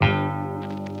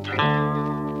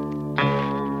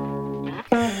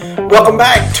Welcome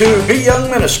back to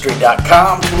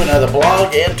BeYoungMinistry.com, to another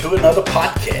blog and to another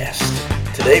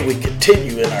podcast. Today we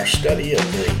continue in our study of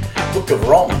the book of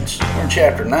Romans. We're in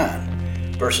chapter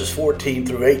 9, verses 14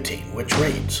 through 18, which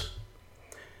reads,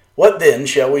 "What then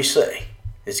shall we say?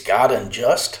 Is God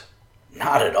unjust?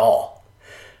 Not at all.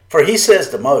 For he says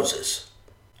to Moses,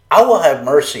 I will have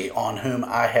mercy on whom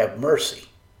I have mercy,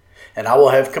 and I will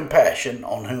have compassion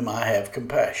on whom I have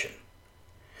compassion.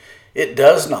 It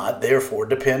does not, therefore,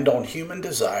 depend on human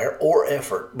desire or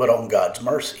effort, but on God's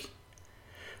mercy.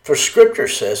 For Scripture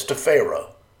says to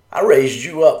Pharaoh, I raised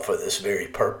you up for this very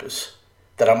purpose,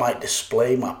 that I might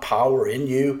display my power in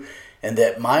you, and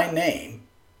that my name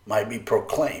might be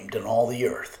proclaimed in all the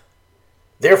earth.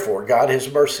 Therefore, God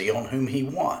has mercy on whom he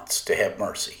wants to have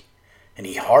mercy, and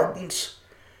he hardens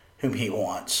whom he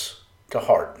wants to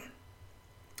harden."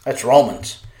 That's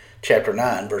Romans chapter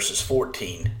 9, verses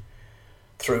 14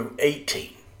 through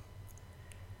 18.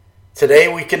 Today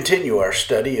we continue our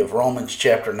study of Romans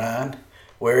chapter 9,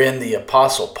 wherein the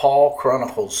Apostle Paul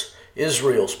chronicles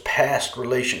Israel's past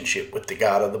relationship with the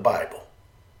God of the Bible.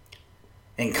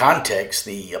 In context,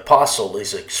 the apostle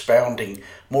is expounding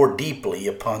more deeply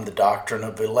upon the doctrine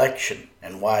of election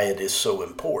and why it is so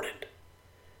important.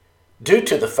 Due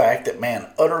to the fact that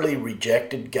man utterly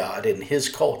rejected God in his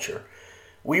culture,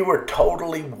 we were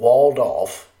totally walled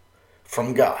off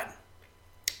from God.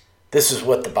 This is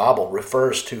what the Bible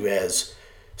refers to as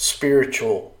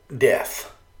spiritual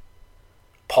death.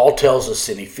 Paul tells us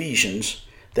in Ephesians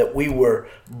that we were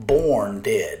born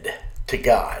dead to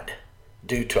God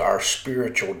due to our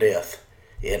spiritual death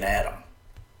in Adam.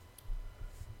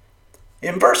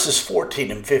 In verses 14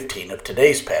 and 15 of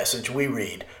today's passage, we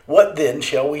read, "What then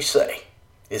shall we say?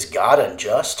 Is God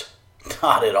unjust?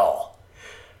 Not at all.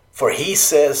 For he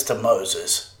says to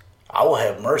Moses, I will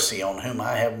have mercy on whom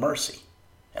I have mercy,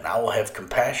 and I will have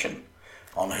compassion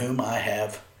on whom I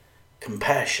have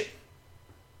compassion."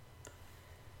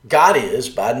 God is,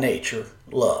 by nature,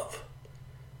 love.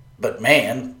 But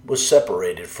man was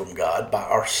separated from God by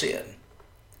our sin.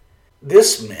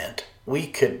 This meant we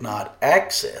could not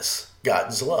access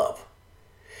God's love.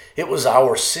 It was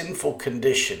our sinful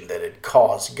condition that had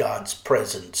caused God's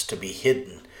presence to be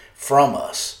hidden from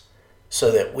us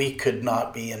so that we could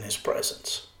not be in his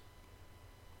presence.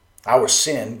 Our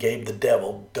sin gave the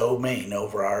devil domain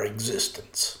over our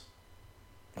existence.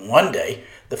 And one day,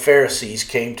 the Pharisees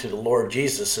came to the Lord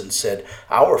Jesus and said,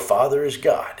 "Our Father is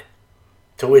God."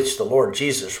 To which the Lord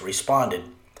Jesus responded,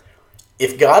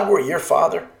 "If God were your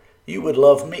Father, you would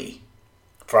love me,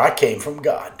 for I came from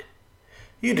God.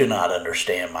 You do not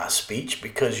understand my speech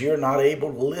because you're not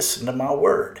able to listen to my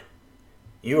word.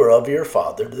 You are of your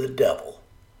father, the devil."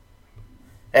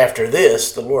 After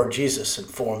this, the Lord Jesus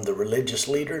informed the religious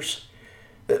leaders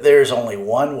that there is only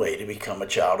one way to become a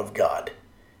child of God,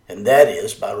 and that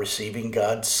is by receiving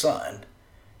God's Son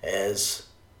as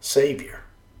Savior.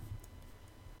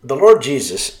 The Lord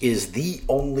Jesus is the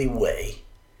only way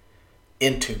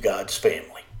into God's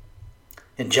family.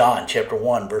 In John chapter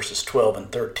 1, verses 12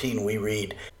 and 13, we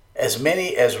read, "As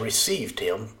many as received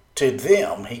him, to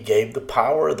them he gave the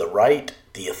power, the right,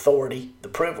 the authority, the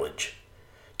privilege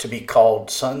to be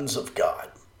called sons of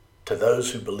God, to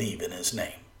those who believe in his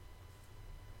name."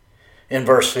 In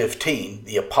verse 15,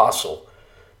 the apostle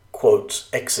quotes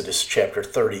Exodus chapter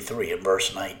 33 and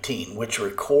verse 19, which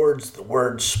records the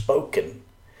words spoken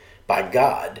by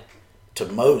God to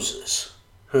Moses,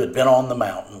 who had been on the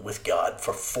mountain with God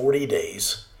for 40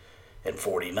 days and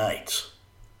 40 nights.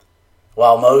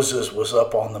 While Moses was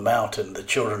up on the mountain, the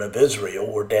children of Israel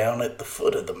were down at the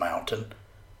foot of the mountain,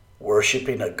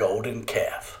 worshiping a golden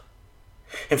calf.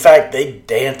 In fact, they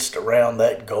danced around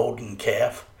that golden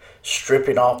calf,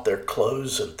 stripping off their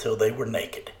clothes until they were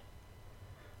naked.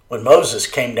 When Moses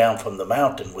came down from the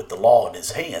mountain with the law in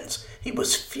his hands, he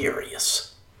was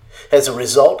furious. As a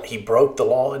result, he broke the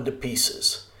law into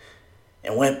pieces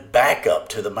and went back up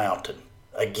to the mountain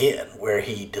again, where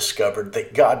he discovered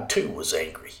that God too was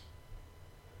angry.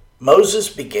 Moses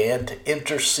began to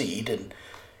intercede, and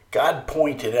God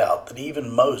pointed out that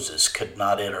even Moses could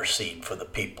not intercede for the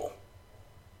people.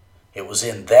 It was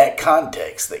in that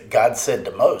context that God said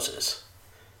to Moses,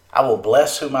 "I will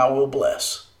bless whom I will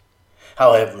bless. I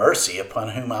will have mercy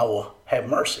upon whom I will have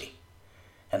mercy,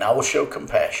 and I will show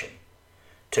compassion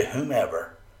to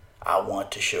whomever I want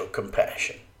to show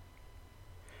compassion."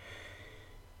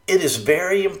 It is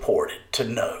very important to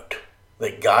note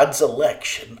that God's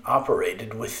election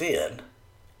operated within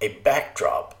a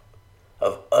backdrop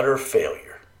of utter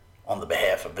failure on the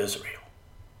behalf of Israel.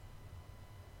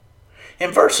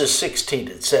 In verses 16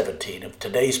 and 17 of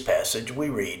today's passage, we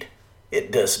read,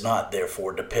 "It does not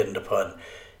therefore depend upon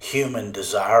human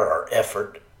desire or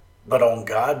effort, but on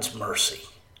God's mercy.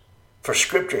 For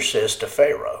Scripture says to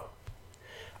Pharaoh,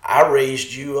 I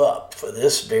raised you up for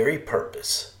this very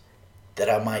purpose, that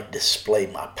I might display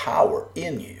my power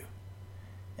in you,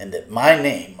 and that my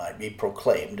name might be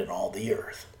proclaimed in all the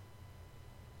earth.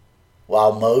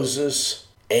 While Moses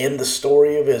and the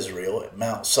story of Israel at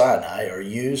Mount Sinai are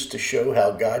used to show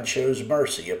how God shows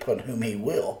mercy upon whom he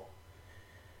will,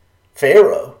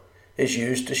 Pharaoh is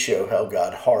used to show how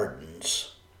God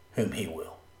hardens whom he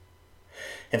will.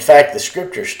 In fact, the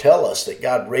Scriptures tell us that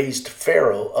God raised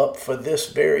Pharaoh up for this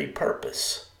very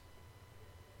purpose.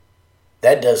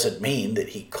 That doesn't mean that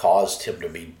he caused him to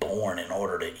be born in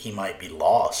order that he might be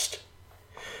lost.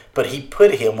 But he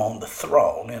put him on the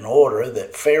throne in order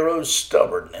that Pharaoh's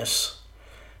stubbornness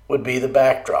would be the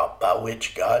backdrop by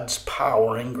which God's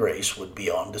power and grace would be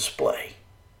on display.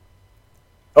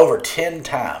 Over 10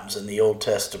 times in the Old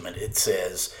Testament it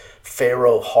says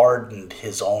Pharaoh hardened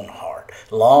his own heart,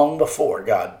 long before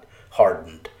God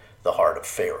hardened the heart of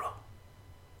Pharaoh.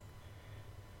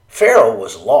 Pharaoh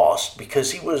was lost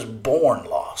because he was born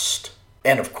lost.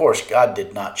 And of course, God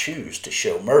did not choose to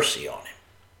show mercy on him.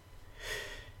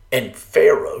 And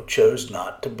Pharaoh chose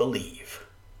not to believe.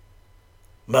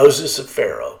 Moses and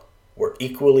Pharaoh were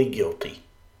equally guilty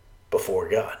before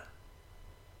God.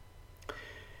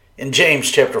 In James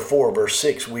chapter 4, verse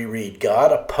 6, we read,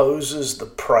 God opposes the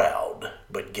proud,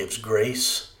 but gives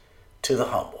grace to the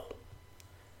humble.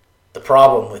 The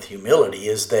problem with humility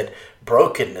is that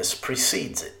brokenness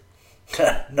precedes it.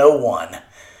 No one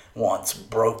wants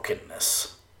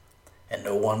brokenness, and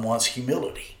no one wants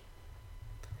humility.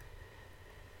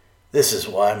 This is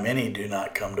why many do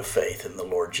not come to faith in the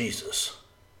Lord Jesus.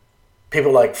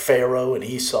 People like Pharaoh and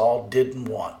Esau didn't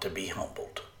want to be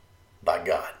humbled by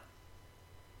God.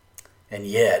 And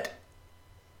yet,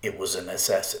 it was a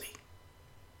necessity.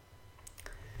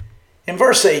 In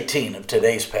verse 18 of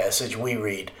today's passage, we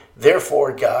read,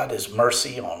 Therefore God has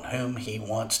mercy on whom he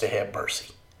wants to have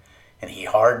mercy, and he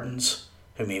hardens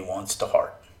whom he wants to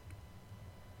harden.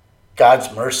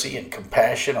 God's mercy and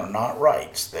compassion are not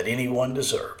rights that anyone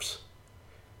deserves.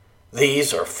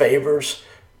 These are favors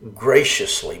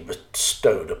graciously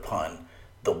bestowed upon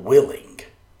the willing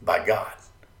by God.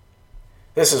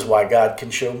 This is why God can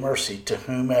show mercy to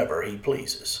whomever he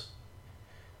pleases.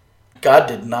 God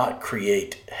did not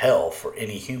create hell for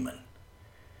any human,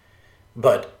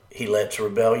 but he lets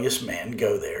rebellious man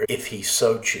go there if he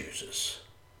so chooses.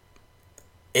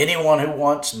 Anyone who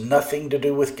wants nothing to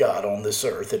do with God on this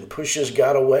earth and pushes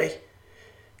God away,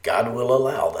 God will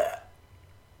allow that.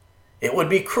 It would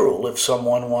be cruel if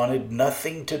someone wanted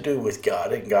nothing to do with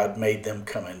God and God made them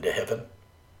come into heaven.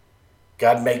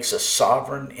 God makes a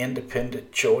sovereign,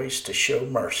 independent choice to show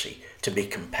mercy, to be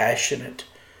compassionate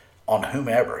on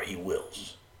whomever he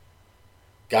wills.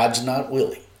 God's not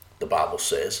willing, the Bible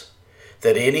says,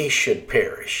 that any should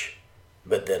perish,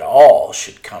 but that all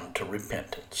should come to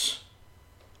repentance.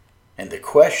 And the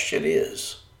question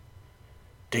is,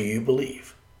 do you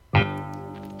believe?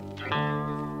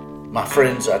 My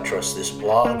friends, I trust this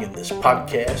blog and this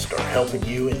podcast are helping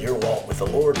you in your walk with the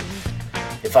Lord.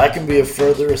 If I can be of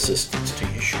further assistance to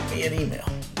you, shoot me an email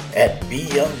at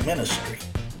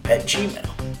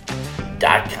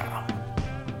beyoungministry@gmail.com.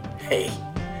 Hey,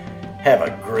 have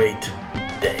a great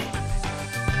day.